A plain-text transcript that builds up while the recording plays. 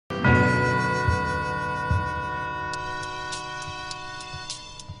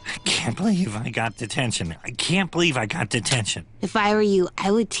can't believe I got detention. I can't believe I got detention. If I were you,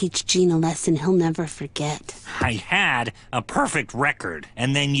 I would teach Gene a lesson he'll never forget. I had a perfect record,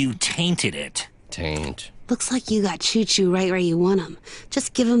 and then you tainted it. Taint. Looks like you got Choo-Choo right where you want him.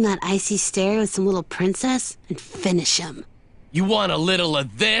 Just give him that icy stare with some little princess and finish him. You want a little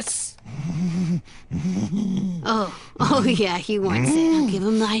of this? Oh yeah, he wants it. I'll give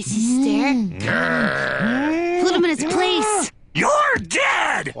him the icy stare. Put him in his place. You're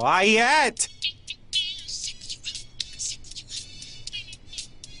dead! Quiet!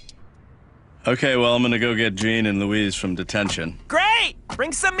 Okay, well, I'm gonna go get Gene and Louise from detention. Great!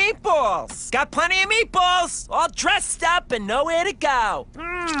 Bring some meatballs. Got plenty of meatballs. All dressed up and nowhere to go.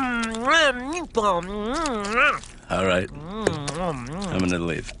 Meatball. All right. I'm gonna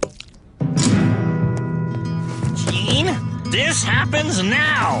leave. Gene, this happens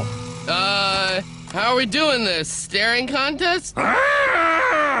now! How are we doing this? Staring contest?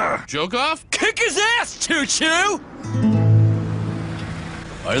 Joke off? Kick his ass, Choo-Choo!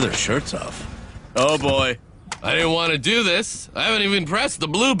 Why are their shirts off? Oh, boy. I didn't want to do this. I haven't even pressed the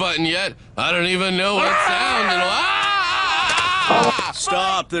blue button yet. I don't even know what sound it'll...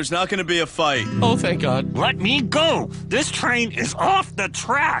 Stop. There's not gonna be a fight. Oh, thank God. Let me go! This train is off the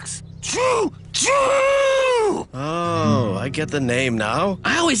tracks! Choo-Choo! Oh, I get the name now.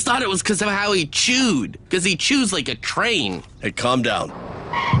 I always thought it was because of how he chewed. Because he chews like a train. Hey, calm down.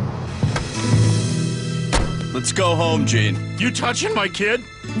 Let's go home, Gene. You touching my kid?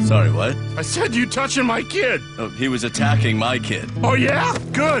 Sorry, what? I said you touching my kid. Oh, he was attacking my kid. Oh, yeah?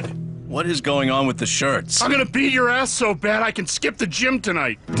 Good. What is going on with the shirts? I'm gonna beat your ass so bad I can skip the gym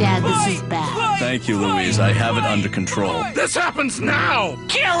tonight. Dad, this is bad. Thank you, Louise. I have it under control. This happens now.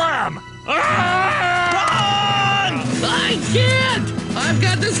 Kill him! I can't! I've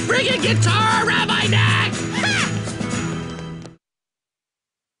got this friggin' guitar around my neck!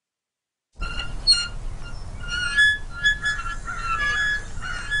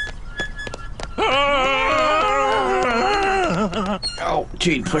 Oh,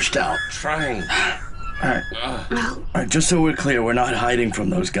 Gene, pushed out. Trying. All right, just so we're clear, we're not hiding from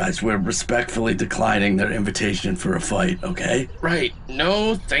those guys. We're respectfully declining their invitation for a fight, okay? Right.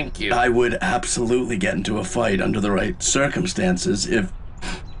 No, thank you. I would absolutely get into a fight under the right circumstances if...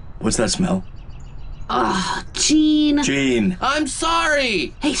 What's that smell? Gene. Gene. I'm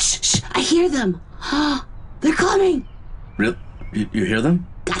sorry! Hey, shh, I hear them. They're coming. You hear them?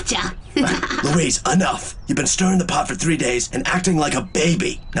 Gotcha. Louise, enough. You've been stirring the pot for 3 days and acting like a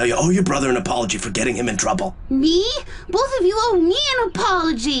baby. Now you owe your brother an apology for getting him in trouble. Me? Both of you owe me an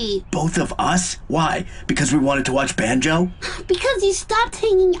apology. Both of us? Why? Because we wanted to watch Banjo? Because you stopped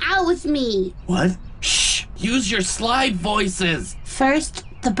hanging out with me. What? Shh. Use your slide voices. First,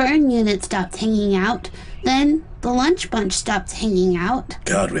 the burn unit stopped hanging out. Then, the lunch bunch stopped hanging out.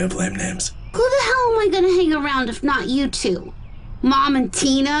 God, we have lame names. Who the hell am I gonna hang around if not you two? Mom and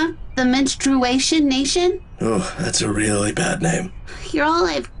Tina? The Menstruation Nation? Oh, that's a really bad name. You're all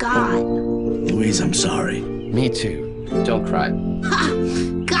I've got. Louise, I'm sorry. Me too. Don't cry. Ha!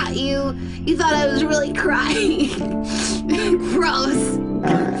 Got you. You thought I was really crying. Gross.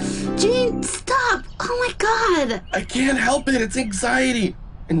 Gene, stop. Oh my God. I can't help it. It's anxiety.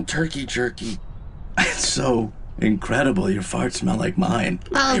 And turkey jerky. It's so incredible. Your farts smell like mine.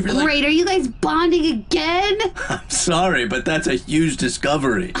 Oh, great. Are you guys bonding again? I'm sorry, but that's a huge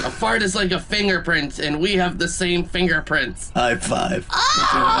discovery. A fart is like a fingerprint, and we have the same fingerprints. High five.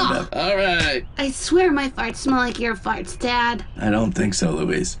 Oh! All right. I swear my farts smell like your farts, Dad. I don't think so,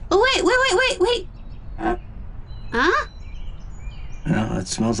 Louise. Oh, wait. Huh? No, it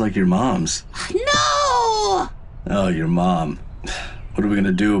smells like your mom's. No! Oh, your mom. What are we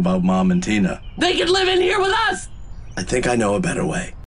gonna do about Mom and Tina? They can live in here with us! I think I know a better way.